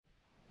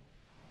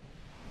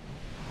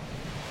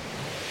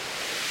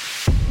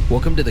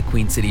Welcome to the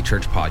Queen City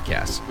Church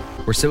Podcast.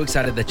 We're so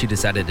excited that you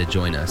decided to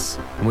join us,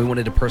 and we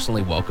wanted to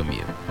personally welcome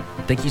you.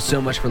 Thank you so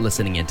much for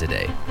listening in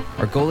today.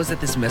 Our goal is that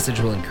this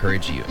message will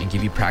encourage you and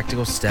give you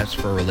practical steps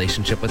for a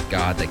relationship with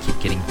God that keep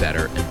getting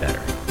better and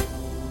better.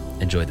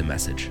 Enjoy the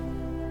message.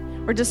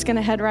 We're just going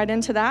to head right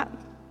into that.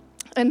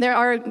 And there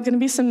are going to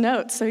be some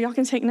notes, so y'all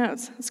can take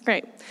notes. It's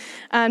great.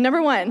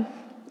 Number one,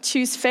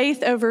 choose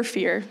faith over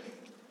fear.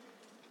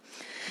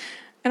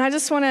 And I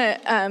just want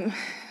to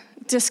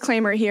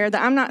disclaimer here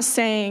that I'm not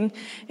saying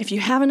if you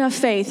have enough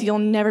faith, you'll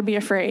never be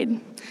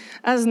afraid.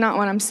 That is not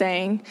what I'm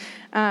saying.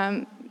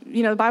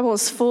 The Bible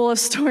is full of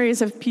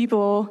stories of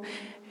people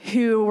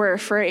who were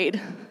afraid.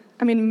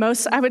 I mean,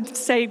 I would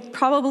say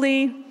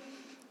probably,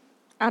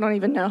 I don't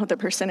even know the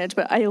percentage,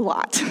 but a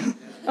lot.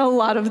 A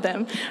lot of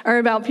them are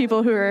about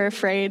people who are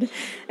afraid.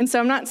 And so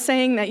I'm not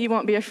saying that you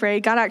won't be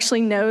afraid. God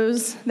actually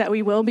knows that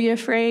we will be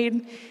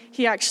afraid.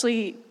 He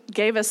actually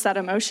gave us that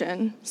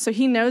emotion, so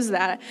he knows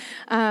that.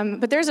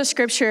 But there's a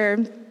scripture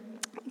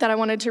that I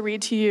wanted to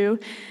read to you,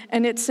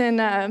 and it's in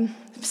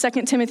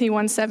 2 Timothy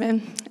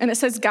 1:7, and it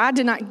says, God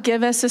did not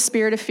give us a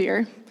spirit of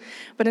fear,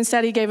 but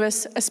instead he gave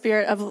us a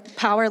spirit of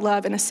power,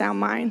 love, and a sound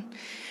mind.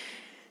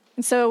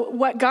 And so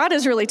what God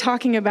is really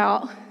talking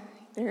about,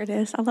 there it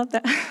is, I love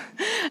that.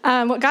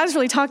 What God is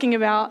really talking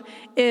about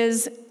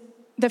is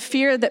the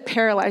fear that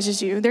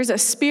paralyzes you. There's a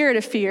spirit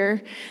of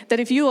fear that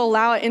if you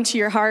allow it into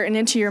your heart and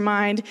into your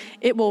mind,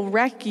 it will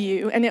wreck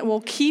you and it will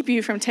keep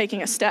you from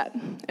taking a step.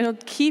 It'll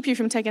keep you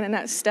from taking the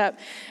next step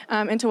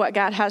into what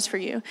God has for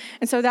you.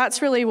 And so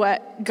that's really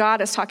what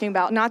God is talking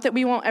about. Not that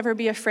we won't ever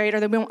be afraid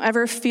or that we won't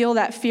ever feel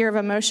that fear of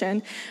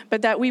emotion,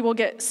 but that we will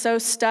get so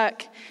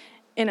stuck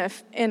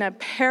in a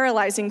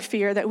paralyzing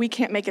fear that we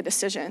can't make a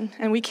decision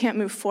and we can't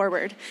move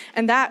forward.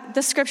 And that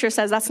the scripture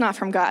says that's not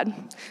from God.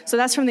 So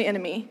that's from the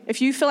enemy.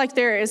 If you feel like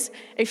there is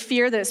a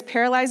fear that is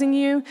paralyzing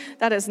you,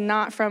 that is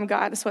not from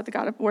God. That's what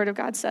the word of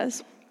God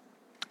says.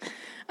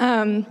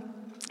 And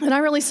I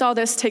really saw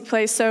this take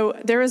place. So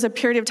there was a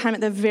period of time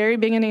at the very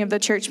beginning of the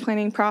church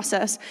planning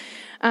process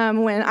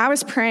when I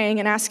was praying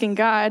and asking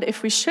God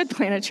if we should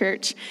plant a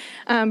church.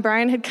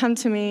 Brian had come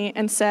to me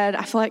and said,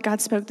 I feel like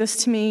God spoke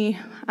this to me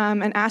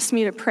and asked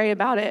me to pray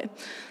about it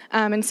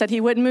and said he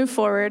wouldn't move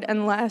forward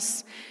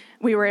unless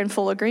we were in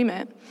full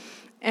agreement.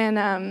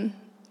 And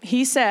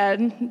he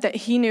said that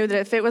he knew that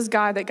if it was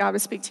God, that God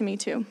would speak to me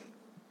too.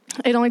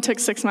 It only took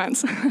 6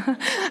 months.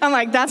 I'm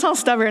like, that's how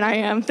stubborn I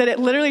am, that it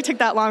literally took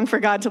that long for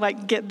God to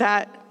get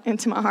that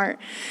into my heart.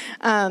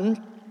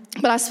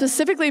 But I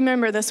specifically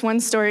remember this one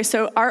story.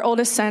 So our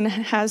oldest son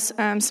has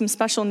some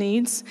special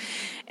needs,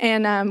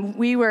 and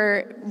we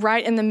were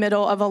right in the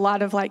middle of a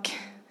lot of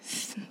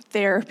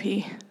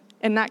therapy,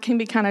 and that can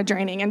be kind of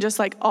draining, and just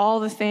all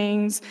the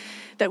things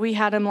that we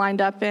had him lined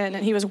up in,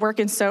 and he was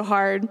working so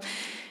hard.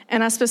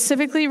 And I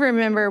specifically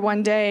remember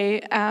one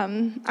day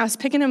I was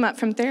picking him up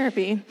from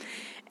therapy,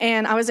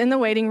 and I was in the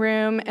waiting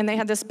room, and they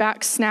had this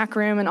back snack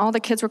room, and all the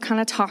kids were kind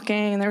of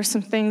talking, and there were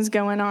some things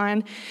going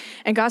on.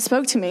 And God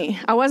spoke to me.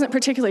 I wasn't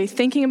particularly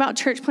thinking about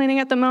church planning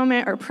at the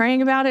moment or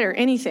praying about it or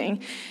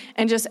anything.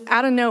 And just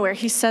out of nowhere,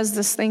 he says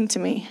this thing to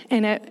me.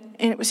 And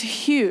it was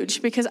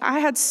huge because I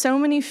had so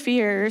many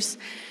fears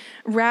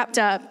wrapped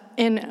up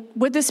in,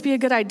 would this be a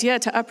good idea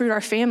to uproot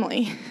our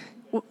family?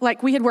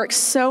 We had worked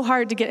so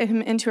hard to get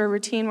him into a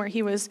routine where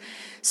he was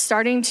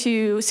starting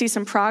to see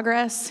some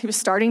progress. He was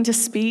starting to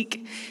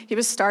speak. He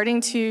was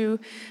starting to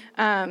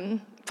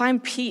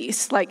find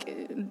peace,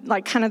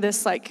 kind of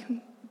this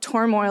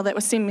turmoil that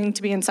was seeming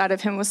to be inside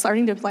of him was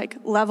starting to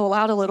level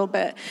out a little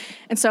bit.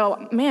 And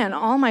so, man,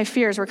 all my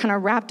fears were kind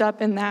of wrapped up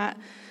in that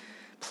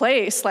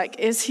place.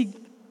 Is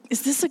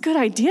this a good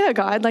idea,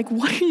 God?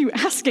 What are you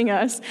asking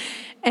us?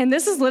 And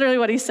this is literally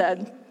what he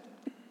said.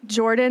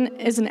 Jordan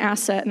is an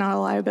asset, not a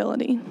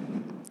liability.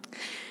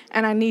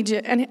 And I need you.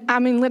 And I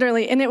mean,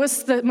 literally, and it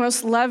was the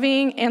most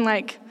loving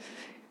and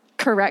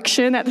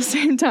correction at the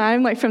same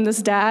time, from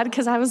this dad,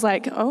 because I was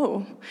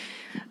oh.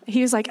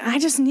 He was I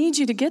just need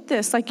you to get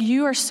this.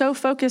 You are so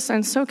focused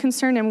and so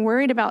concerned and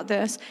worried about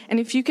this. And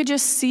if you could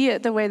just see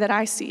it the way that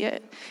I see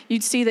it,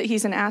 you'd see that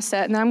he's an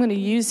asset and I'm going to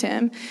use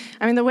him.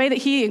 I mean, the way that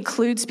he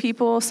includes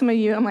people, some of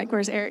you, I'm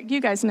where's Eric? You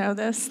guys know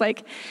this.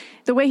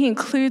 The way he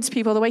includes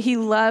people, the way he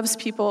loves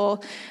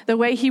people, the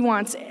way he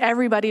wants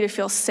everybody to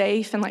feel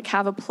safe and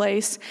have a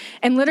place.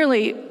 And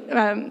literally,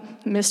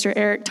 Mr.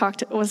 Eric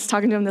was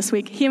talking to him this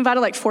week. He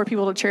invited 4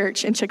 people to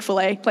church in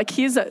Chick-fil-A.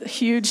 He's a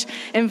huge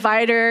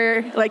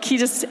inviter. He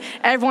just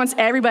wants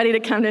everybody to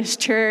come to his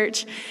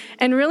church.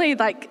 And really,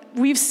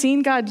 we've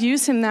seen God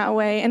use him that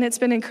way, and it's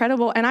been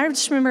incredible. And I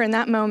just remember in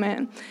that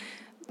moment,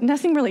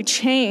 nothing really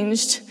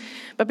changed.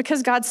 But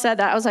because God said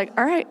that, I was all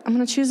right, I'm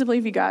going to choose to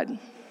believe you, God.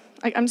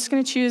 I'm just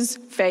going to choose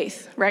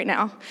faith right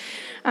now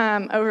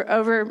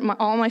over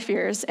all my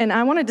fears. And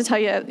I wanted to tell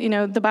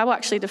you, the Bible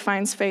actually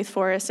defines faith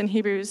for us in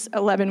Hebrews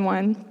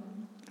 11:1.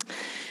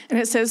 And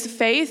it says,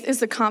 faith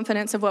is the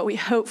confidence of what we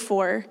hope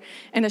for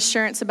and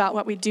assurance about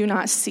what we do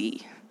not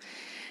see.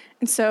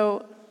 And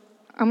so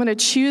I'm going to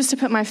choose to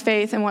put my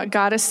faith in what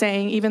God is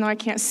saying, even though I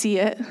can't see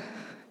it.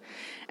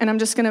 And I'm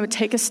just going to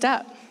take a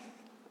step.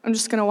 I'm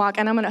just going to walk,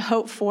 and I'm going to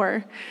hope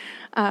for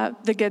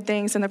the good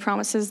things and the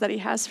promises that he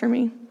has for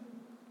me.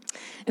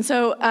 And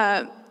so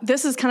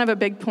this is kind of a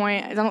big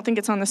point. I don't think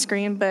it's on the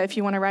screen, but if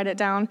you want to write it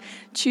down,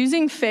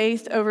 choosing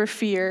faith over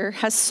fear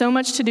has so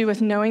much to do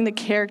with knowing the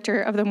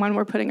character of the one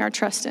we're putting our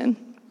trust in.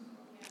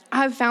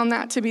 I've found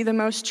that to be the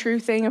most true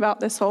thing about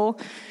this whole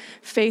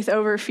faith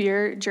over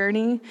fear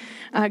journey.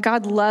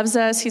 God loves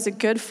us. He's a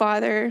good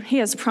father. He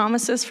has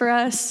promises for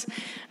us.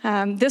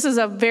 This is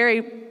a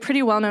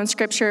pretty well-known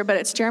scripture, but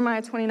it's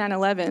Jeremiah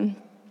 29:11.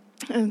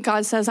 And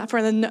God says,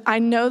 I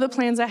know the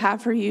plans I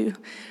have for you,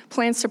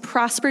 plans to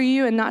prosper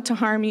you and not to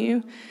harm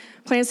you,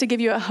 plans to give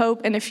you a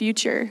hope and a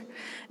future.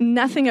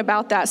 Nothing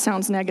about that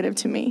sounds negative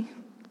to me.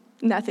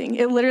 Nothing.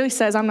 It literally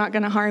says, I'm not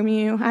going to harm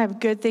you. I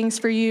have good things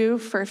for you,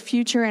 for a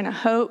future and a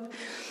hope.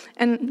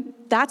 And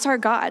that's our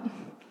God.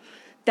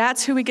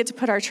 That's who we get to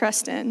put our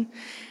trust in.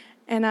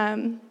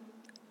 And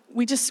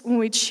when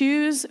we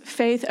choose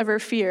faith over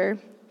fear,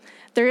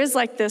 there is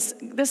like this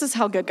is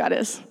how good God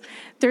is.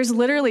 There's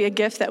literally a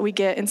gift that we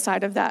get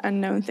inside of that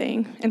unknown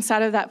thing,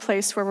 inside of that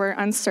place where we're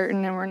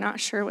uncertain and we're not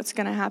sure what's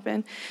going to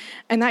happen.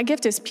 And that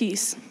gift is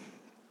peace.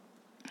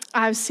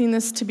 I've seen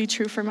this to be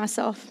true for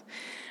myself.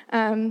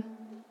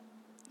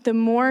 The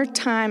more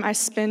time I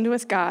spend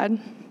with God,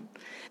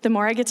 the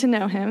more I get to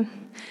know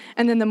him.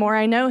 And then the more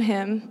I know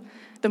him,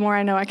 the more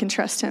I know I can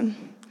trust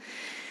him.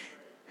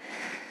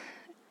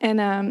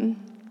 And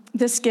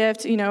this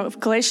gift,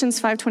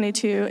 Galatians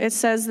 5:22, it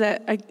says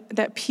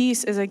that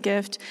peace is a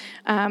gift.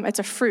 It's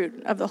a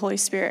fruit of the Holy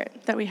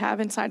Spirit that we have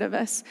inside of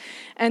us.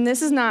 And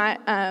this is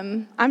not,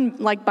 I'm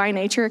like by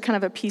nature kind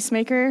of a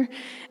peacemaker.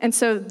 And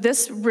so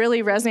this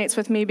really resonates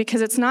with me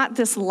because it's not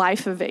this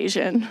life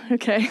evasion,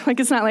 okay? Like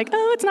it's not like,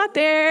 oh, it's not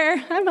there.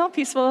 I'm all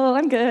peaceful.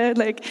 I'm good.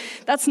 Like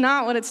that's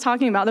not what it's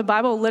talking about. The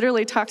Bible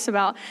literally talks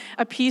about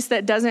a peace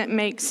that doesn't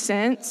make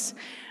sense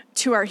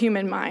to our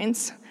human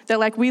minds. That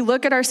like we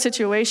look at our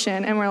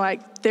situation and we're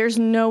like, there's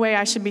no way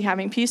I should be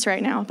having peace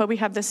right now. But we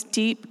have this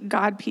deep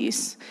God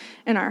peace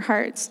in our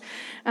hearts.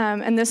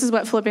 And this is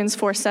what Philippians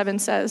 4:7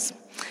 says.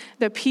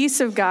 The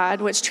peace of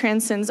God, which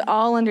transcends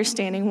all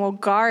understanding, will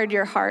guard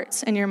your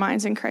hearts and your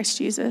minds in Christ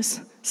Jesus.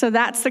 So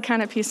that's the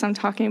kind of peace I'm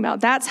talking about.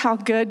 That's how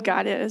good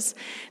God is.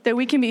 That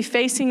we can be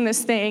facing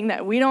this thing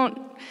that we don't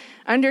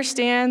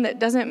understand, that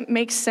doesn't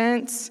make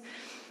sense.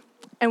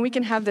 And we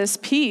can have this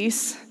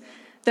peace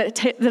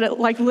that it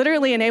like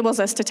literally enables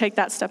us to take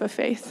that step of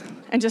faith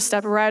and just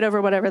step right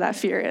over whatever that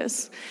fear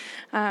is.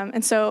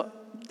 And so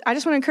I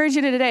just want to encourage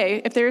you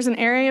today, if there's an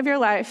area of your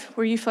life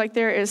where you feel like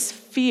there is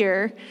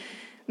fear,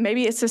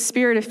 maybe it's a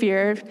spirit of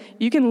fear,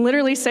 you can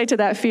literally say to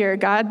that fear,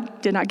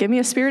 God did not give me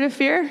a spirit of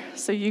fear,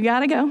 so you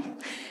got to go.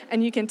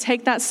 And you can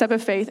take that step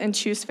of faith and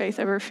choose faith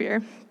over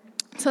fear.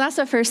 So that's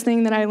the first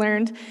thing that I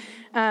learned,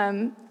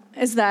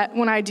 is that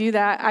when I do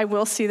that, I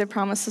will see the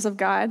promises of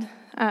God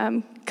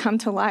come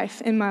to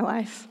life in my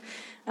life.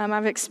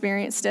 I've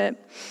experienced it.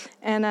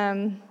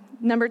 And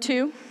number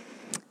 2,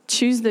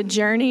 choose the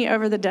journey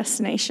over the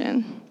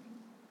destination.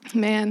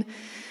 Man,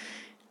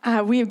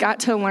 we've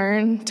got to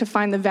learn to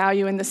find the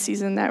value in the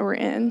season that we're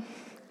in.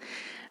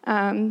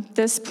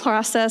 This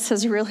process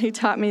has really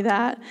taught me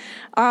that.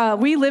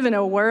 We live in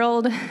a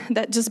world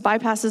that just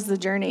bypasses the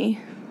journey.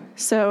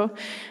 So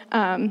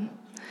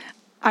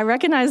I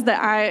recognize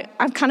that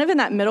I'm kind of in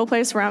that middle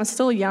place where I'm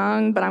still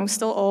young, but I'm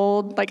still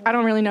old. Like, I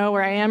don't really know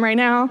where I am right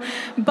now.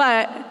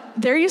 But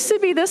there used to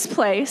be this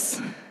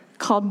place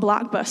called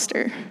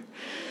Blockbuster.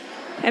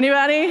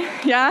 Anybody?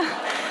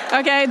 Yeah?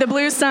 Okay, the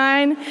blue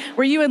sign,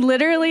 where you would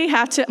literally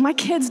have to, my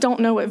kids don't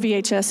know what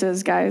VHS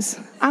is, guys.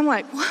 I'm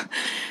like, what?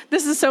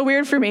 This is so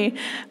weird for me.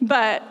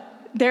 But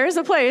there is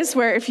a place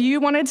where if you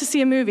wanted to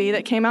see a movie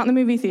that came out in the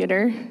movie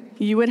theater,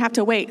 you would have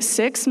to wait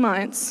 6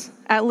 months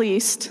at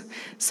least.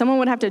 Someone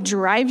would have to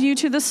drive you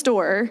to the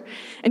store,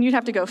 and you'd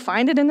have to go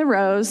find it in the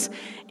rows.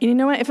 And you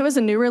know what? If it was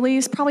a new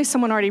release, probably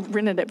someone already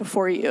rented it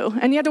before you,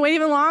 and you had to wait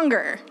even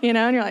longer,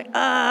 and you're like,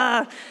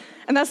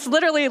 And that's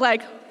literally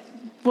like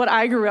what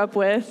I grew up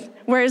with.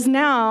 Whereas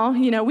now,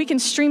 we can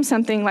stream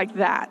something like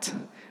that.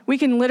 We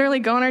can literally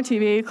go on our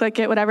TV, click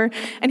it, whatever.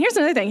 And here's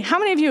another thing. How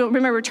many of you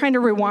remember trying to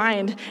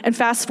rewind and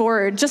fast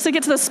forward just to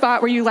get to the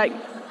spot where you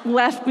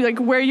left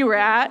where you were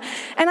at?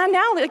 And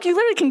now you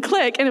literally can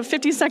click and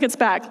 15 seconds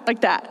back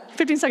like that,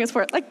 15 seconds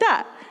forward like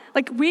that.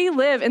 Like we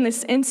live in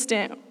this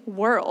instant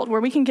world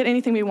where we can get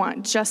anything we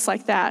want just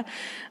like that.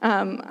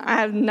 I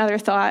had another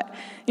thought.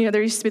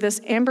 There used to be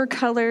this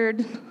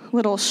amber-colored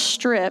little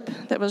strip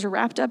that was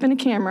wrapped up in a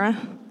camera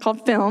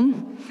called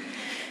film,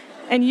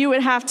 and you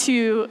would have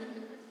to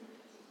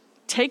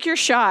take your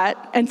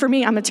shot, and for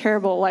me, I'm a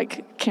terrible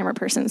camera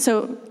person,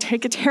 so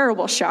take a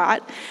terrible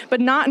shot, but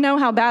not know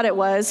how bad it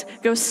was,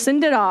 go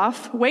send it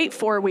off, wait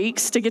 4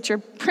 weeks to get your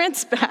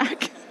prints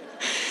back,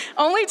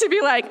 only to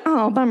be like,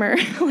 oh, bummer.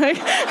 It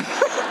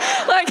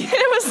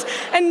was,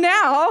 and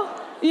now,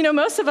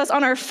 most of us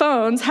on our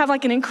phones have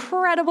an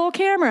incredible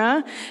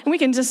camera, and we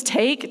can just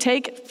take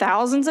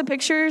thousands of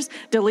pictures,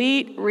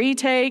 delete,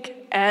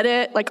 retake,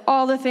 edit,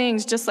 all the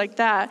things just like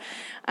that.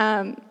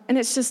 And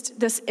it's just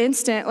this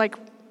instant,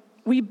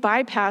 we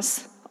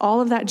bypass all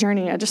of that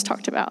journey I just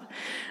talked about.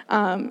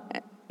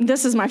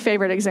 This is my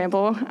favorite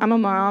example. I'm a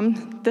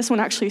mom. This one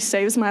actually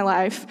saves my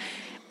life.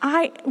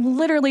 I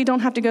literally don't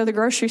have to go to the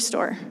grocery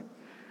store.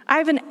 I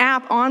have an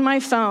app on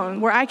my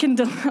phone where I can,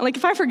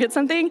 if I forget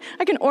something,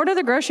 I can order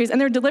the groceries and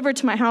they're delivered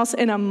to my house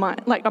in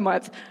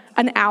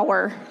an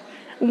hour,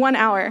 1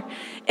 hour.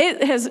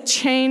 It has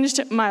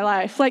changed my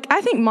life.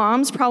 I think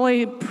moms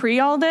probably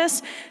pre all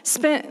this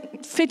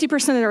spent 50%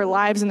 of their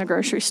lives in the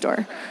grocery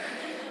store.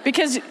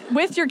 Because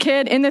with your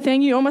kid in the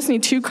thing, you almost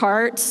need 2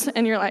 carts,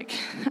 and you're like,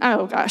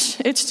 oh gosh,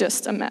 it's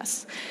just a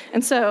mess.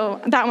 And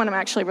so that one I'm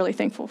actually really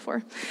thankful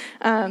for.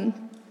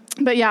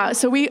 But yeah,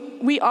 so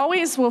we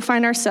always will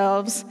find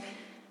ourselves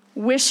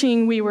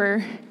wishing we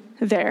were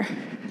there.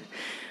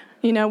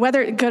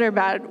 Whether good or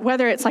bad,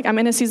 whether it's I'm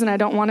in a season I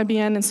don't want to be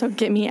in, and so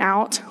get me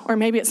out, or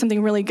maybe it's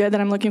something really good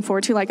that I'm looking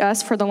forward to, like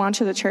us for the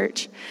launch of the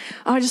church.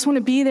 Oh, I just want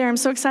to be there. I'm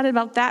so excited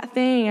about that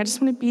thing. I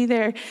just want to be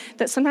there.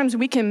 That sometimes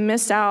we can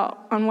miss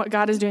out on what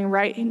God is doing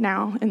right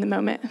now in the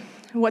moment.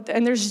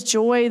 And there's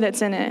joy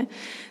that's in it.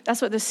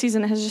 That's what this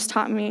season has just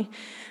taught me.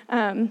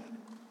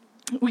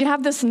 We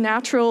have this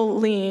natural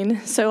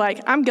lean. So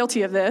I'm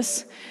guilty of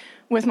this.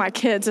 With my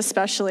kids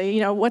especially,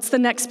 what's the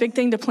next big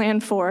thing to plan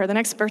for, the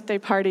next birthday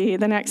party,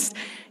 the next,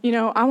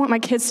 I want my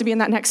kids to be in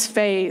that next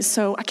phase,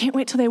 so I can't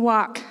wait till they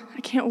walk. I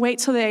can't wait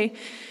till they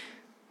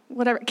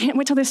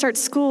start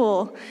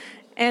school.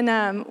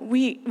 And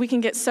we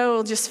can get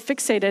so just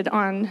fixated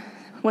on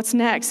what's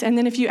next. And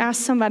then if you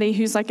ask somebody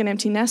who's an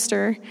empty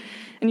nester,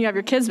 and you have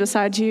your kids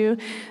beside you,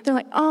 they're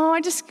like, oh,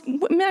 I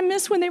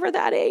miss when they were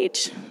that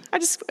age.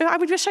 I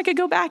would wish I could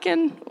go back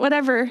and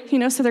whatever,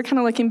 so they're kind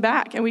of looking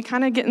back. And we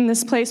kind of get in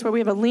this place where we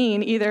have a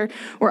lean. Either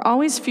we're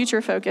always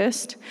future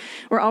focused,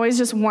 we're always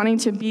just wanting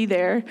to be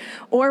there,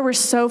 or we're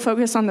so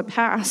focused on the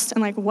past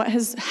and what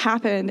has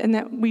happened, and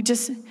that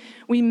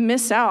we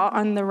miss out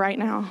on the right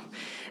now.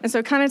 And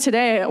so kind of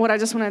today, what I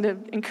just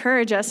wanted to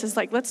encourage us is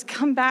let's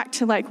come back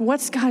to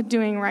what's God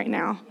doing right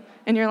now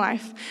in your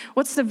life?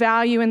 What's the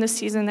value in the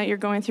season that you're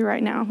going through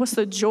right now? What's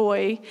the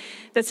joy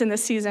that's in the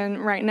season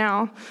right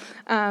now?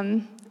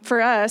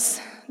 For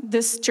us,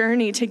 this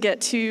journey to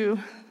get to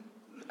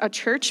a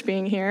church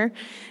being here,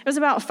 it was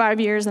about 5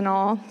 years in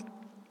all.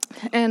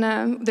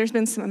 And there's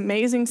been some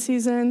amazing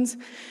seasons.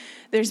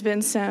 There's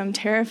been some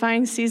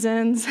terrifying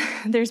seasons.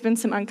 There's been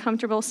some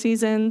uncomfortable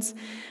seasons.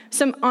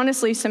 Some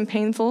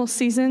painful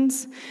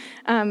seasons.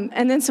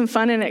 And then some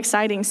fun and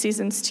exciting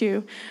seasons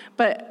too.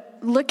 But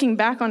looking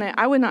back on it,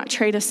 I would not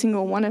trade a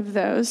single one of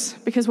those,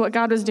 because what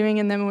God was doing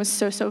in them was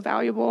so, so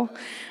valuable.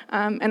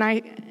 And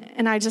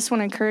I just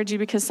want to encourage you,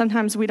 because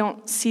sometimes we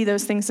don't see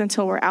those things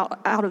until we're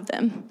out of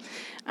them.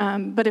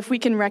 But if we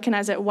can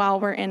recognize it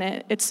while we're in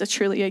it, it's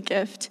truly a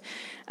gift.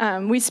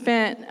 We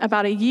spent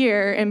about a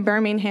year in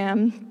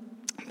Birmingham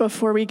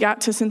before we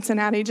got to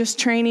Cincinnati, just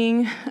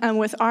training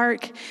with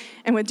ARC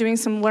and with doing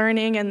some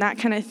learning and that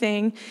kind of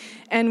thing.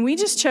 And we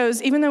just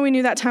chose, even though we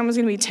knew that time was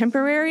going to be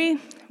temporary,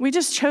 we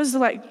just chose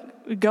to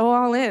go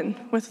all in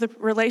with the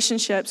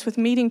relationships, with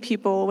meeting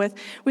people,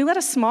 we led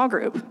a small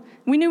group.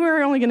 We knew we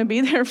were only going to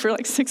be there for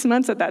 6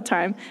 months at that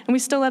time, and we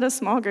still led a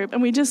small group,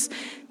 and we just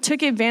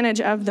took advantage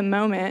of the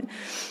moment.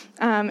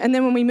 And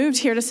then when we moved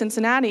here to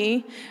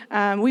Cincinnati,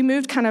 we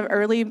moved kind of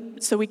early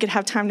so we could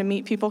have time to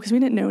meet people, because we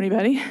didn't know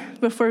anybody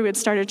before we would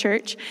start a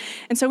church.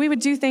 And so we would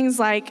do things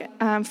like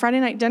Friday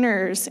night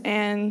dinners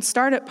and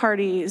startup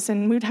parties,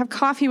 and we would have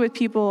coffee with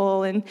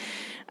people. And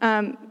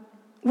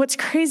what's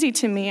crazy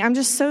to me, I'm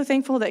just so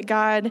thankful that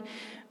God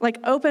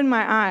opened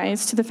my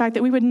eyes to the fact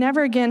that we would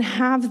never again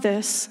have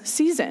this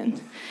season.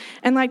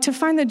 And to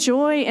find the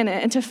joy in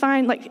it, and to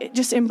find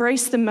just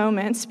embrace the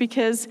moments.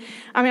 Because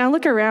I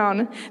look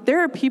around, there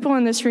are people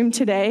in this room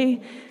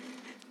today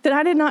that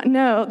I did not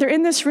know. They're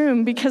in this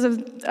room because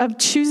of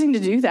choosing to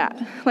do that.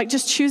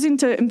 Just choosing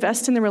to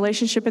invest in the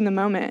relationship in the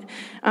moment.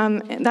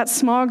 That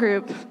small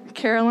group,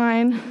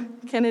 Caroline,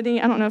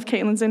 Kennedy, I don't know if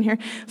Caitlin's in here.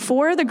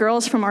 4 of the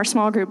girls from our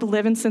small group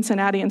live in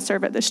Cincinnati and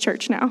serve at this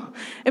church now.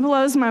 It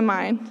blows my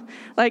mind.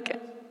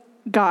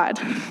 God,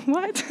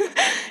 what?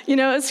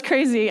 It's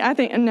crazy. I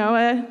think,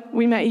 Noah,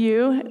 we met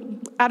you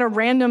at a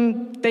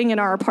random thing in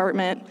our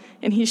apartment,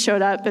 and he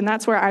showed up, and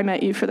that's where I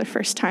met you for the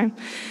first time.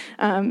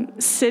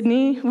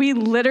 Sydney, we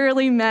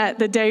literally met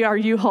the day our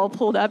U-Haul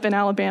pulled up in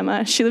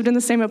Alabama. She lived in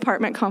the same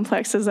apartment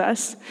complex as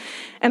us.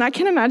 And I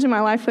can't imagine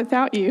my life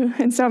without you.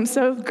 And so I'm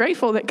so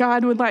grateful that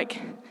God would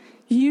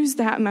use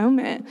that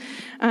moment.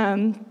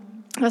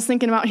 I was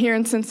thinking about here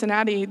in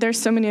Cincinnati, there's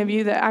so many of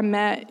you that I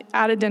met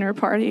at a dinner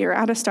party or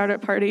at a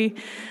startup party.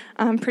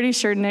 I'm pretty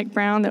sure Nick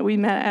Brown that we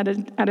met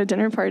at a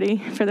dinner party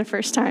for the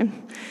first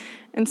time.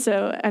 And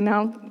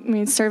now,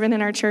 serving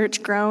in our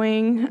church,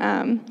 growing,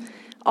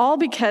 all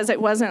because it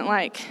wasn't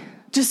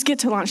just get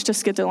to launch.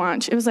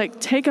 It was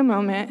take a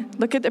moment,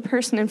 look at the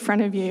person in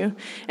front of you,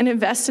 and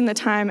invest in the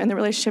time and the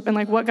relationship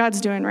and what God's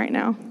doing right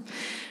now.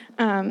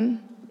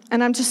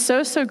 And I'm just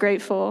so, so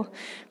grateful,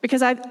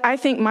 because I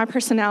think my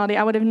personality,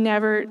 I would have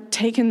never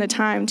taken the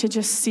time to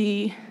just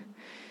see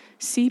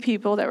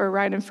people that were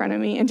right in front of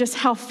me, and just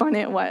how fun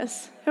it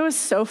was. It was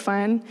so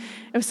fun.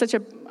 It was such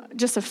a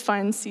just a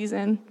fun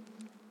season.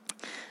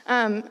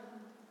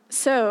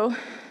 So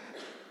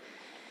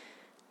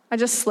I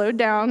just slowed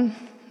down,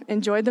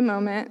 enjoyed the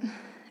moment,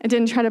 and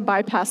didn't try to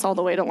bypass all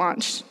the way to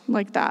launch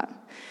like that.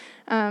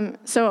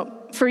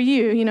 So for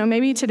you,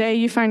 maybe today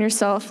you find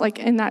yourself like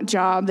in that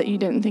job that you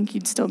didn't think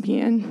you'd still be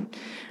in.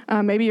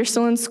 Maybe you're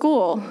still in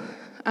school.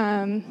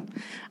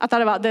 I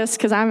thought about this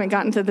because I haven't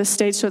gotten to this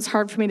stage, so it's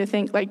hard for me to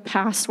think like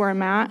past where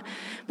I'm at.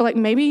 But like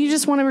maybe you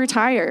just want to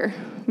retire.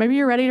 Maybe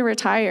you're ready to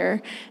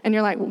retire, and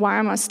you're like, why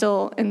am I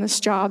still in this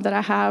job that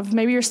I have?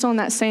 Maybe you're still in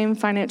that same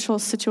financial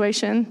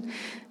situation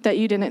that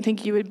you didn't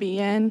think you would be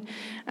in.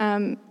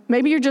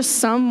 Maybe you're just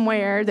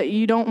somewhere that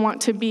you don't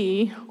want to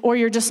be, or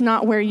you're just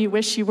not where you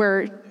wish you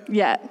were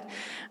yet.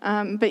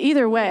 But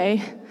either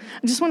way,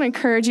 I just want to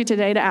encourage you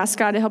today to ask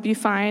God to help you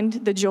find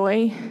the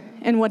joy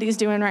in what he's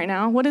doing right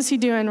now. What is he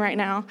doing right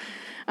now?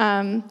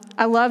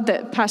 I love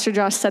that Pastor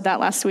Josh said that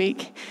last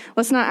week.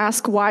 Let's not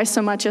ask why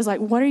so much as like,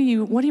 what do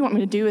you want me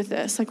to do with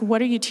this? Like,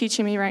 what are you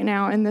teaching me right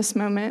now in this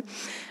moment?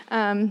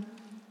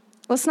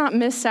 Let's not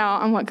miss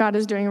out on what God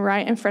is doing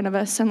right in front of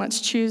us, and let's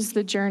choose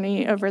the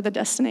journey over the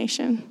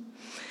destination.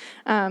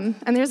 And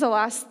there's the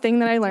last thing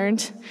that I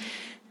learned.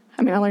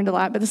 I learned a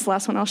lot, but this is the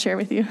last one I'll share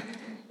with you,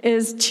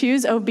 is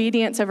choose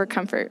obedience over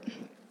comfort.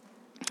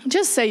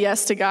 Just say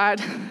yes to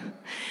God.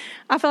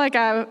 I feel like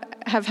I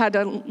have had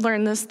to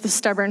learn this the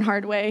stubborn,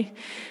 hard way.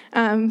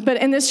 But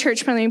in this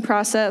church planting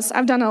process,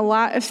 I've done a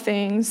lot of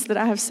things that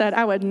I have said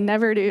I would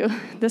never do.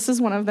 This is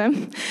one of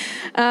them.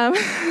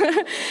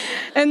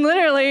 And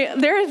literally,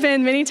 there have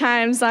been many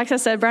times, like I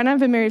said, Brian and I have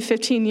been married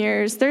 15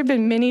 years. There have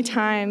been many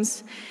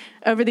times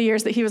over the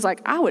years that he was like,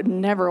 I would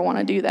never want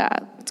to do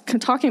that.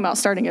 Talking about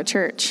starting a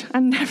church. I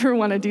never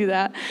want to do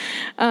that.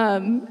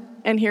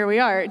 And here we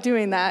are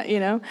doing that,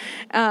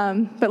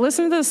 But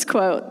listen to this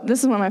quote. This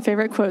is one of my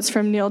favorite quotes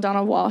from Neil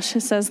Donald Walsh.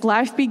 It says,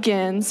 life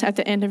begins at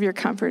the end of your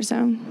comfort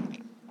zone.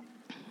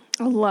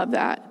 I love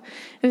that.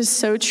 It is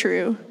so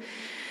true.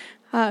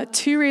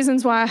 2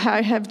 reasons why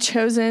I have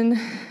chosen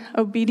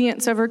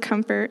obedience over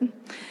comfort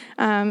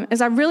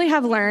is I really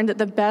have learned that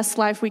the best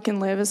life we can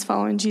live is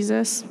following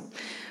Jesus.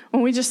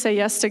 When we just say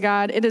yes to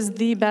God, it is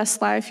the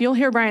best life. You'll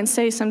hear Brian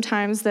say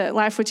sometimes that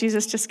life with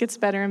Jesus just gets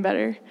better and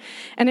better.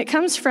 And it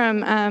comes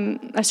from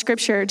a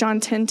scripture, John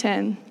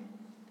 10:10,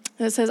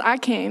 that says, I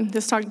came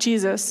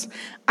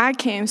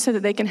so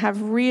that they can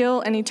have real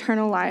and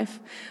eternal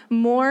life,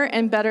 more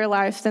and better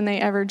life than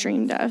they ever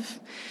dreamed of.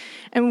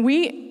 And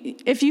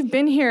if you've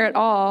been here at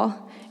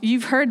all,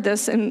 you've heard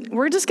this, and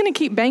we're just going to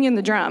keep banging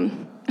the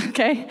drum.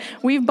 Okay,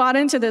 we've bought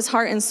into this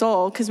heart and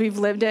soul because we've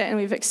lived it and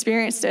we've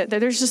experienced it, that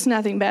there's just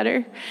nothing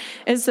better.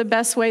 It's the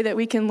best way that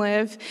we can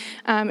live.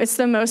 It's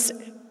the most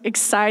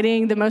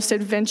exciting, the most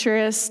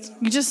adventurous.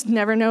 You just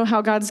never know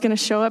how God's going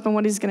to show up and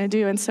what he's going to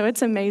do. And so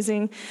it's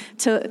amazing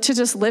to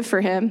just live for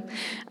him.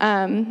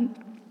 And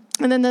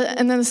then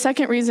the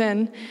second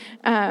reason,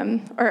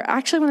 or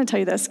actually I want to tell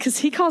you this, because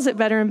he calls it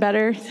better and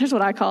better. Here's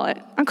what I call it.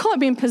 I call it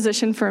being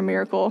positioned for a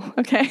miracle,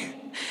 okay?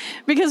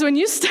 Because when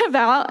you step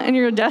out and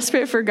you're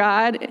desperate for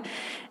God,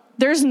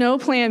 there's no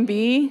plan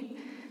B.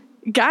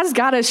 God's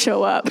got to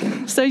show up.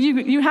 So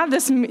you have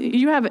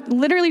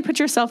literally put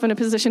yourself in a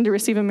position to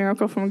receive a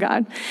miracle from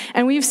God.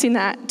 And we've seen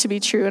that to be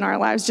true in our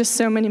lives, just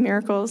so many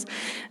miracles.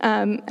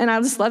 And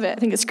I just love it. I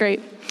think it's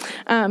great.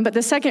 But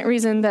the second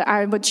reason that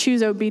I would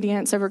choose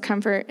obedience over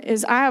comfort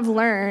is I have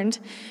learned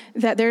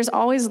that there's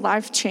always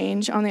life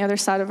change on the other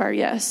side of our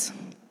yes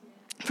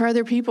for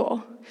other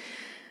people.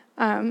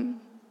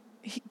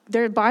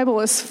 Their Bible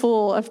is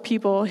full of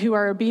people who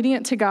are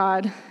obedient to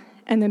God,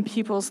 and then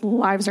people's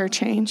lives are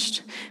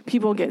changed.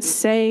 People get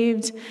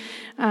saved.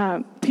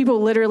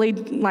 People literally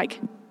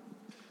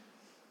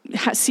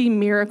see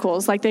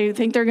miracles. Like they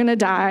think they're going to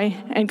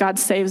die, and God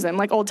saves them,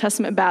 like Old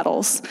Testament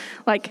battles.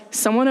 Like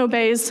someone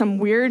obeys some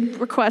weird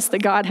request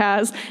that God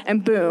has,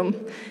 and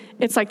boom,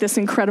 it's like this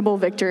incredible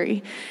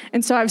victory.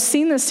 And so I've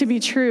seen this to be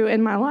true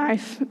in my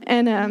life.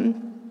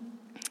 And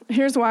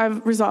here's why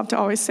I've resolved to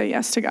always say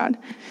yes to God.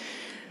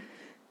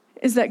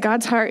 Is that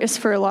God's heart is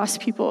for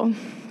lost people.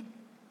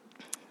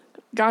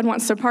 God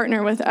wants to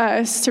partner with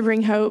us to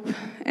bring hope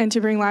and to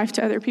bring life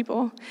to other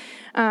people.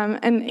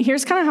 And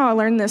here's kind of how I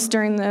learned this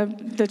during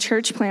the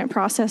church plant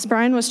process.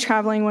 Brian was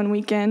traveling one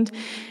weekend,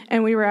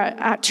 and we were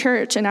at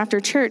church, and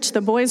after church,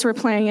 the boys were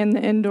playing in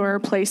the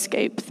indoor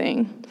playscape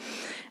thing.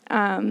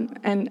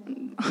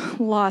 And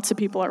lots of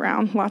people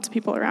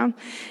around.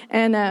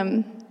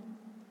 And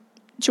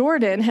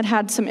Jordan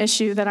had some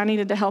issue that I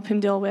needed to help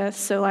him deal with.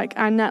 So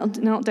I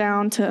knelt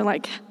down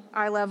to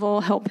eye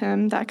level, help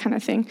him, that kind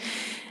of thing.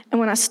 And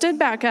when I stood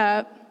back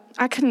up,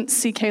 I couldn't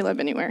see Caleb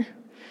anywhere.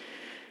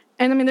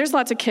 And there's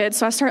lots of kids.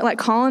 So I start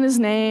calling his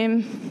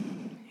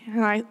name,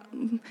 and I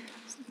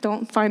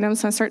don't find him.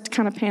 So I start to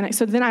kind of panic.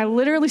 So then I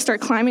literally start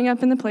climbing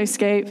up in the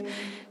playscape,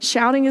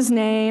 shouting his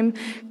name,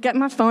 getting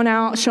my phone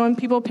out, showing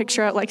people a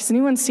picture out, has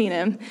anyone seen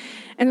him?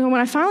 And then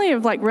when I finally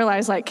have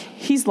realized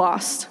he's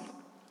lost,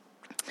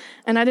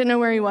 and I didn't know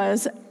where he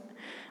was,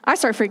 I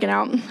started freaking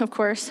out, of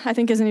course, I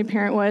think as any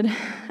parent would.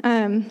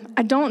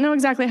 I don't know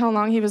exactly how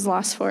long he was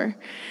lost for.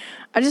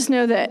 I just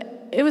know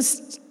that it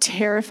was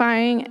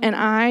terrifying, and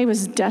I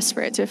was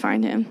desperate to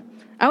find him.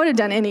 I would have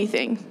done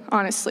anything,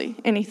 honestly,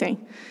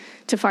 anything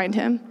to find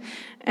him.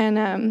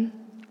 And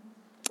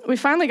we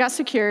finally got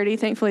security.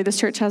 Thankfully, this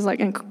church has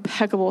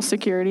impeccable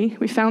security.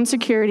 We found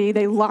security.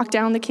 They locked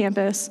down the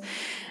campus,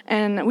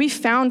 and we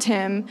found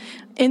him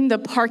in the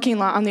parking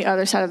lot on the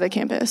other side of the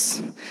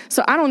campus.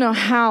 So I don't know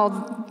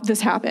how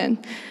this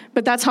happened,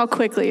 but that's how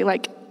quickly,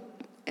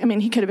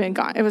 he could have been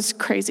gone. It was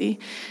crazy.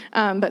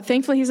 But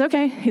thankfully, he's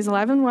okay. He's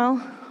alive and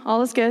well.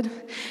 All is good.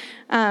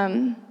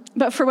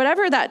 But for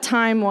whatever that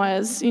time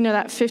was,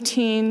 that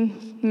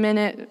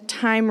 15-minute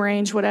time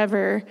range,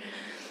 whatever,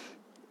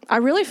 I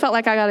really felt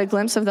like I got a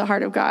glimpse of the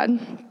heart of God.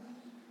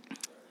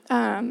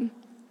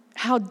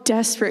 How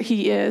desperate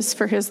he is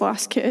for his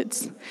lost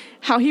kids.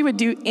 How he would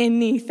do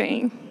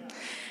anything.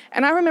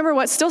 And I remember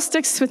what still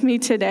sticks with me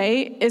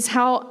today is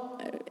how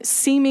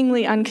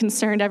seemingly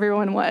unconcerned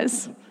everyone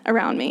was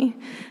around me.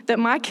 That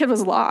my kid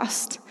was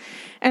lost.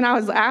 And I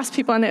was asked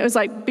people, and it was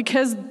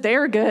because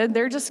they're good,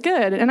 they're just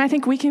good. And I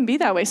think we can be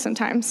that way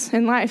sometimes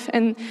in life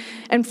and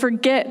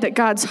forget that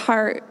God's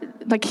heart,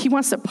 he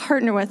wants to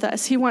partner with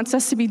us. He wants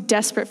us to be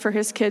desperate for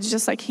his kids,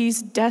 just like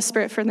he's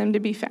desperate for them to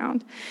be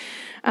found.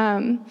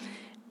 And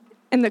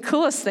the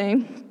coolest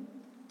thing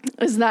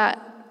is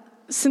that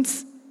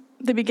since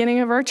the beginning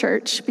of our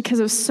church, because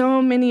of so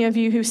many of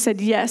you who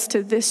said yes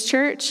to this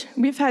church,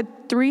 we've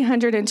had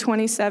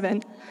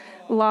 327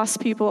 lost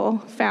people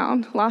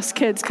found, lost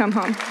kids come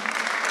home.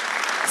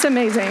 It's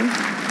amazing.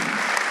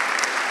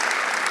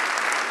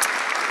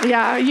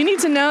 Yeah, you need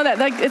to know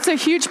that it's a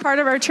huge part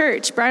of our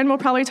church. Brian will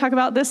probably talk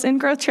about this in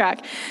Growth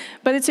Track,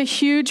 but it's a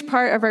huge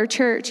part of our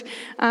church.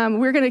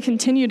 We're going to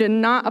continue to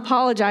not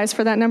apologize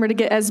for that number to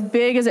get as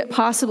big as it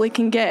possibly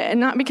can get, and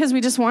not because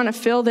we just want to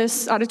fill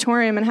this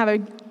auditorium and have a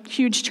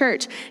huge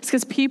church. It's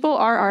because people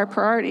are our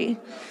priority.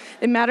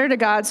 They matter to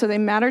God, so they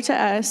matter to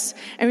us,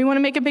 and we want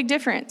to make a big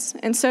difference.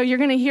 And so you're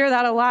going to hear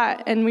that a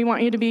lot, and we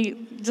want you to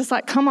be just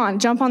come on,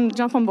 jump on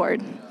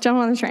board, jump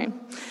on the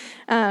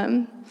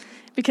train.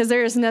 Because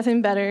there is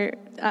nothing better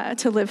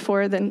to live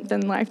for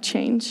than life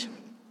change.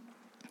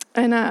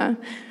 And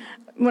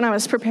when I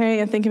was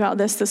preparing and thinking about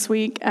this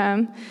week,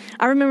 I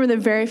remember the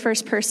very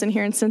first person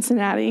here in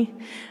Cincinnati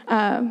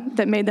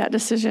that made that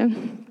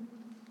decision.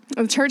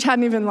 The church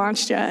hadn't even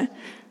launched yet.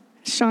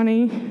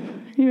 Shawnee,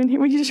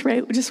 would you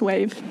just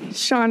wave?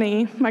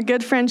 Shawnee, my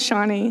good friend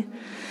Shawnee.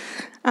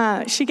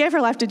 She gave her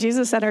life to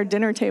Jesus at our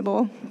dinner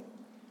table.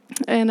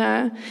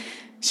 And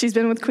she's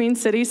been with Queen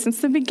City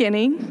since the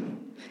beginning.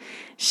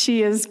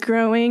 She is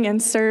growing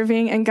and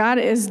serving, and God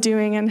is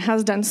doing and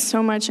has done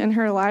so much in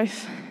her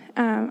life.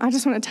 I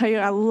just want to tell you,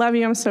 I love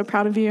you. I'm so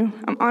proud of you.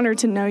 I'm honored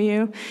to know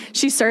you.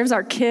 She serves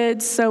our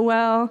kids so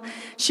well.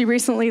 She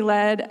recently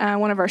led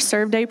one of our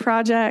Serve Day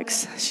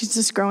projects. She's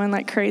just growing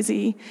like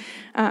crazy.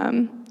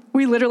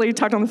 We literally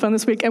talked on the phone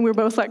this week, and we were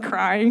both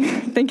crying,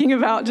 thinking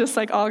about just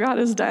all God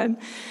has done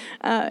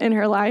in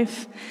her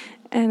life.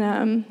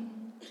 And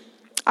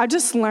I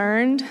just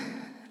learned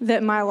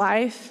that my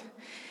life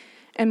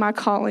and my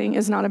calling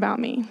is not about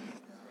me.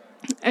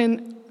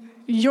 And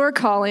your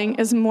calling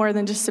is more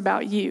than just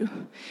about you.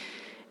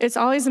 It's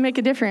always to make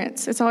a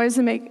difference. It's always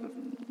to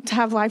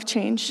have life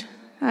change,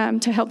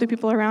 to help the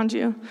people around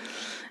you.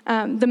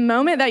 The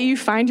moment that you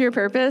find your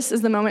purpose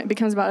is the moment it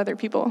becomes about other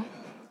people.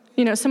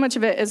 So much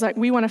of it is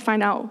we want to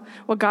find out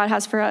what God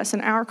has for us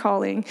and our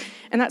calling,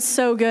 and that's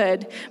so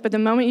good. But the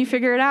moment you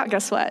figure it out,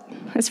 guess what?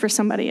 It's for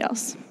somebody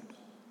else.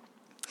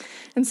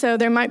 And so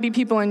there might be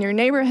people in your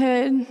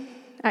neighborhood,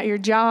 at your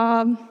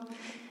job,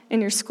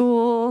 in your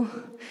school,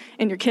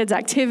 in your kids'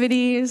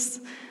 activities.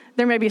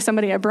 There may be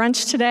somebody at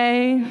brunch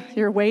today,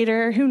 your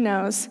waiter, who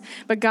knows.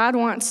 But God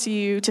wants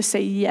you to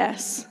say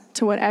yes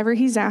to whatever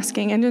he's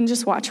asking, and then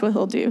just watch what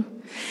he'll do.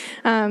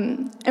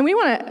 And we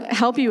want to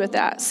help you with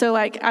that. So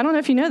I don't know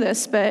if you know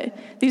this, but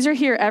these are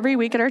here every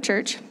week at our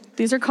church.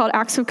 These are called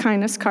Acts of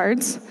Kindness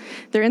cards.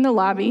 They're in the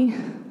lobby.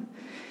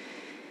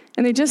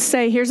 And they just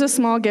say, here's a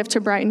small gift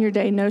to brighten your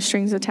day, no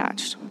strings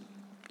attached.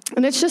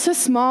 And it's just a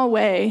small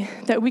way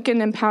that we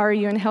can empower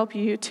you and help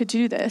you to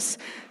do this.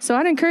 So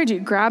I'd encourage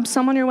you, grab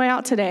some on your way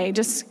out today.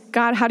 Just,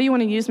 God, how do you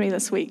want to use me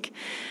this week?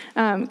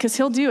 Because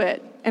he'll do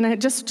it. And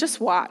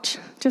just watch.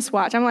 Just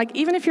watch. I'm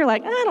even if you're I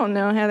don't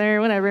know, Heather,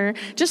 whatever,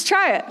 just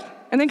try it.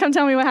 And then come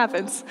tell me what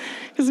happens.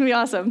 It's going to be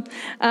awesome.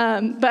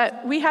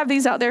 But we have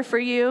these out there for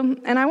you.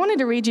 And I wanted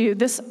to read you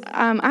this.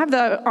 I have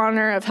the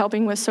honor of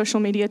helping with social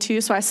media,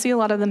 too. So I see a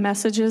lot of the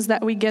messages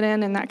that we get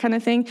in and that kind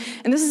of thing.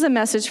 And this is a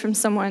message from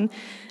someone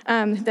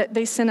that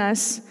they sent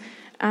us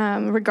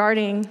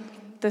regarding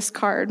this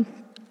card.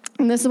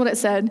 And this is what it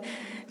said.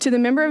 To the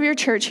member of your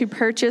church who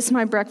purchased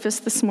my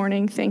breakfast this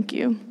morning, thank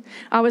you.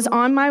 I was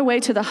on my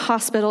way to the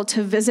hospital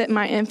to visit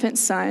my infant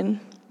son,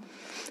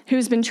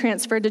 who's been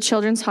transferred to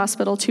Children's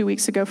Hospital 2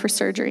 weeks ago for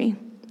surgery.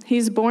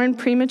 He's born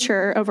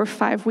premature over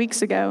 5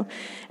 weeks ago,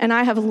 and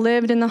I have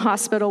lived in the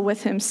hospital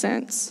with him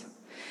since.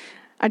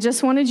 I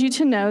just wanted you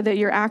to know that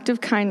your act of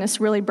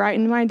kindness really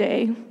brightened my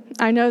day.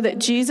 I know that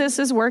Jesus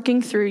is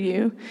working through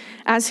you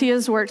as he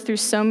has worked through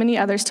so many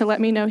others to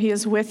let me know he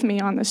is with me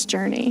on this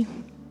journey.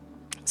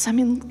 So,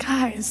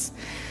 guys,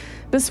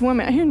 this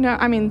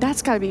woman,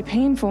 that's got to be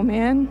painful,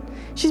 man.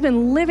 She's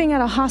been living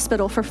at a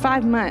hospital for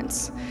 5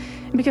 months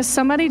because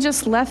somebody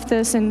just left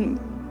this and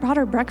brought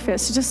her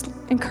breakfast, just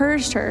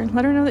encouraged her,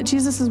 let her know that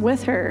Jesus is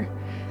with her,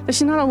 that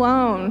she's not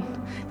alone,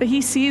 that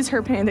he sees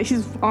her pain, that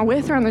he's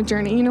with her on the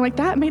journey.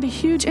 That made a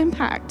huge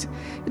impact.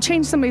 It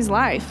changed somebody's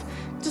life.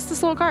 Just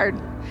this little card.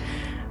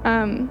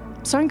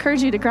 So I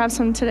encourage you to grab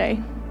some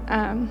today.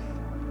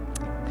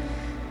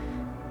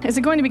 Is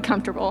it going to be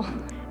comfortable?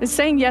 Is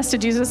saying yes to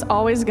Jesus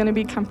always going to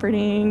be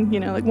comforting,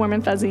 warm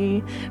and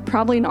fuzzy?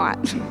 Probably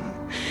not.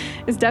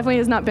 It definitely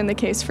has not been the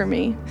case for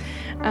me.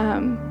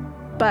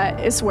 But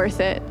it's worth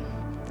it.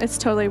 It's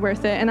totally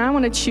worth it. And I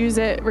want to choose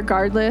it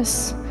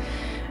regardless.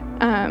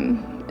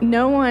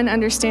 No one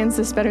understands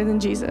this better than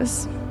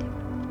Jesus.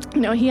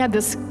 He had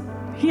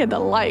the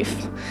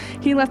life.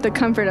 He left the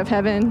comfort of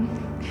heaven,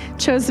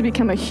 chose to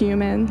become a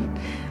human,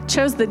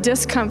 chose the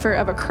discomfort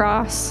of a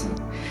cross,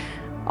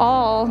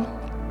 all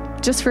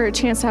just for a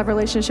chance to have a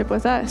relationship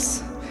with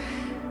us.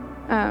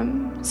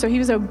 So he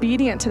was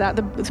obedient to that.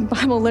 The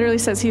Bible literally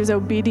says he was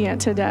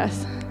obedient to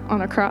death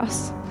on a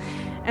cross.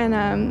 And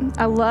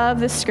I love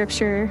this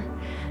scripture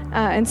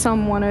in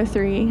Psalm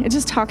 103. It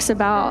just talks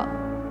about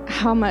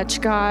how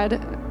much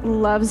God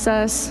loves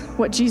us,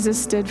 what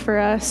Jesus did for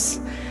us.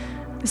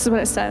 This is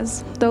what it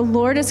says. The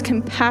Lord is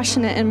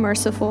compassionate and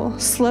merciful,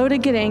 slow to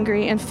get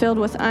angry, and filled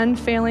with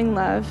unfailing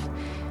love.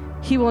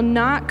 He will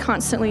not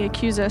constantly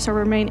accuse us or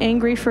remain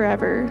angry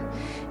forever.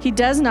 He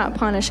does not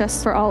punish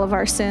us for all of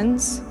our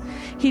sins.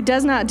 He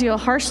does not deal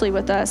harshly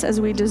with us as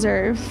we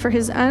deserve, for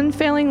his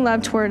unfailing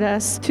love toward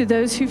us, to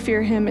those who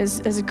fear him,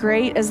 is as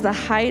great as the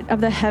height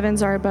of the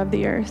heavens are above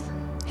the earth.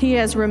 He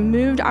has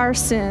removed our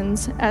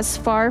sins as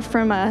far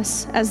from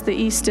us as the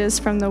east is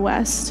from the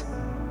west.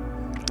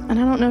 And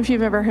I don't know if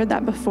you've ever heard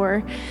that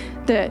before,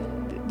 that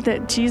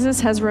Jesus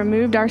has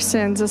removed our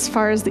sins as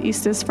far as the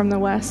east is from the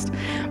west.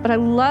 But I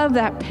love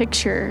that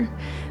picture,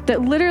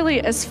 that literally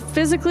as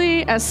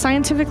physically, as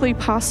scientifically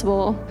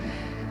possible,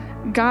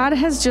 God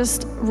has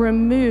just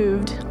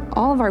removed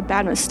all of our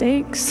bad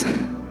mistakes,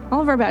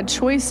 all of our bad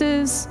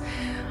choices,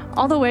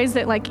 all the ways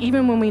that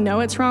even when we know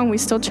it's wrong, we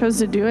still chose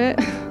to do it.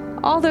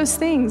 All those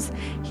things.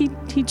 He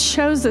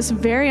chose this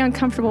very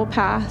uncomfortable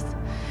path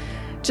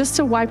just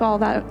to wipe all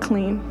that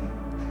clean.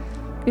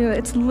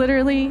 It's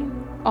literally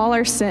all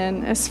our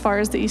sin as far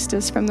as the east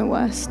is from the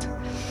west.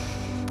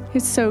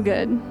 It's so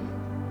good.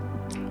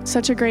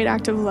 Such a great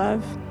act of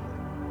love.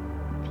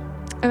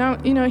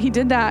 And he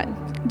did that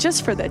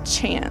just for the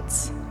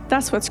chance.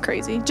 That's what's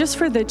crazy. Just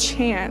for the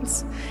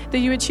chance that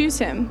you would choose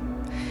him.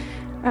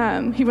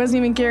 He wasn't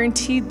even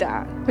guaranteed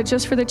that, but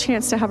just for the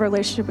chance to have a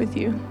relationship with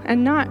you.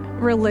 And not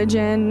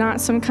religion, not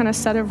some kind of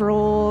set of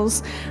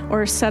rules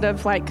or set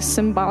of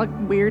symbolic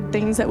weird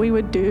things that we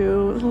would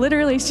do.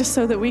 Literally, it's just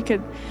so that we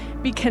could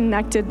be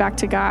connected back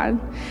to God.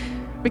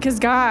 Because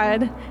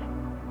God,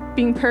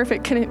 being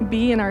perfect, couldn't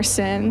be in our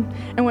sin.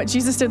 And what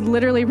Jesus did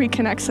literally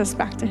reconnects us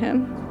back to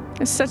him.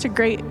 It's such a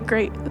great,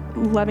 great,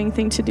 loving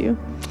thing to do.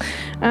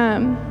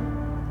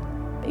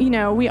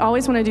 We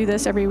always want to do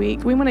this every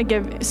week. We want to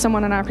give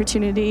someone an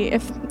opportunity.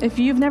 If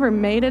you've never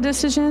made a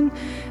decision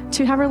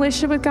to have a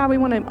relationship with God, we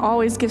want to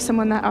always give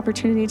someone that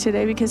opportunity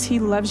today because he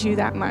loves you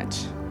that much,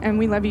 and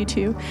we love you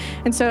too.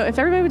 And so if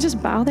everybody would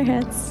just bow their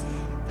heads,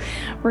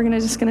 we're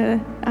just going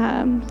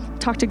to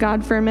talk to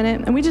God for a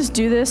minute. And we just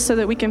do this so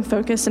that we can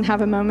focus and have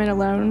a moment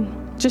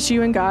alone, just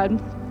you and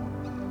God.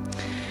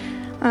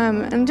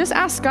 And just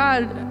ask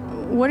God,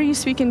 what are you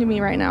speaking to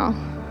me right now?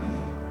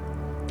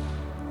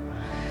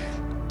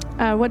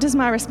 What does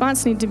my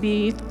response need to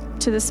be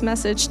to this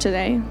message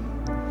today?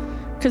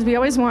 Because we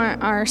always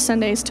want our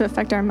Sundays to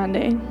affect our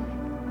Monday.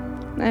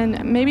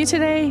 And maybe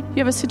today you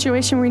have a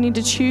situation where you need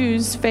to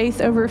choose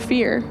faith over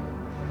fear.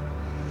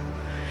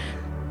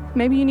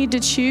 Maybe you need to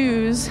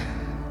choose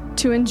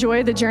to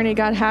enjoy the journey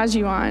God has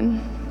you on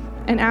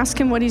and ask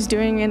him what he's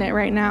doing in it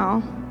right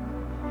now.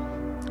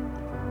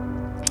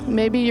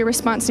 Maybe your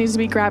response needs to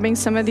be grabbing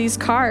some of these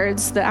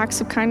cards, the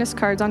acts of kindness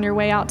cards, on your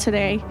way out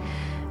today,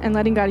 and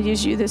letting God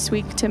use you this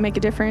week to make a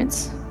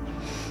difference.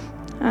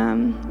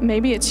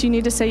 Maybe it's you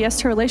need to say yes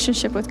to a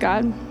relationship with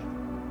God.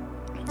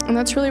 And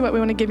that's really what we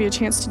want to give you a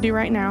chance to do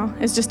right now,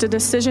 is just a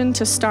decision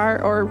to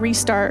start or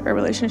restart a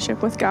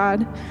relationship with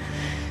God.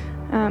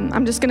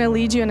 I'm just going to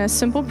lead you in a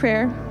simple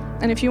prayer.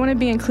 And if you want to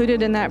be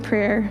included in that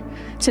prayer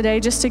today,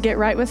 just to get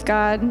right with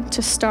God,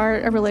 to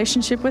start a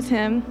relationship with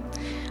him,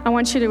 I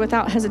want you to,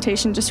 without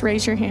hesitation, just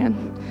raise your hand.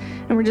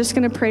 And we're just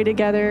going to pray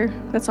together.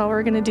 That's all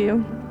we're going to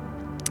do,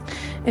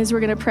 is we're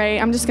going to pray.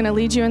 I'm just going to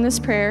lead you in this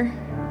prayer.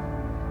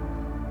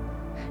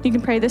 You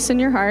can pray this in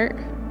your heart.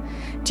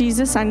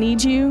 Jesus, I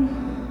need you.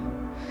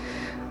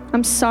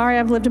 I'm sorry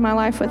I've lived my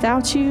life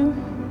without you.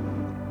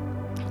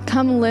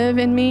 Come live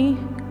in me,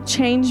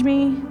 change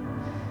me,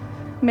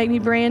 make me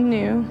brand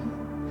new.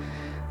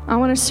 I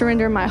want to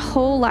surrender my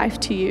whole life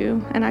to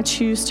you, and I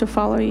choose to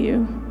follow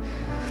you.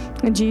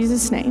 In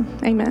Jesus' name,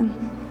 amen.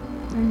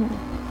 Amen.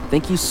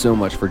 Thank you so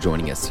much for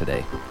joining us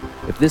today.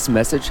 If this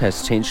message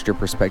has changed your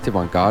perspective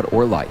on God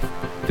or life,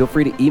 feel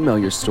free to email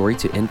your story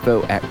to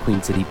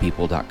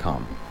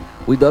info@queencitypeople.com.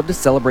 We'd love to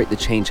celebrate the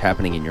change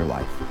happening in your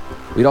life.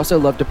 We'd also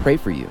love to pray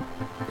for you.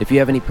 If you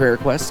have any prayer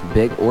requests,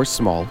 big or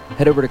small,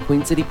 head over to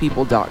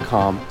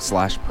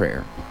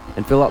queencitypeople.com/prayer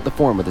and fill out the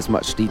form with as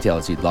much detail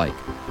as you'd like.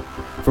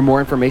 For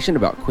more information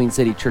about Queen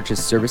City Church's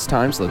service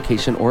times,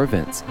 location, or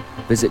events,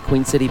 visit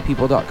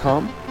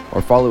queencitypeople.com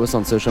or follow us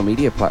on social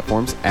media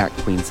platforms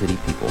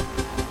 @QueenCityPeople.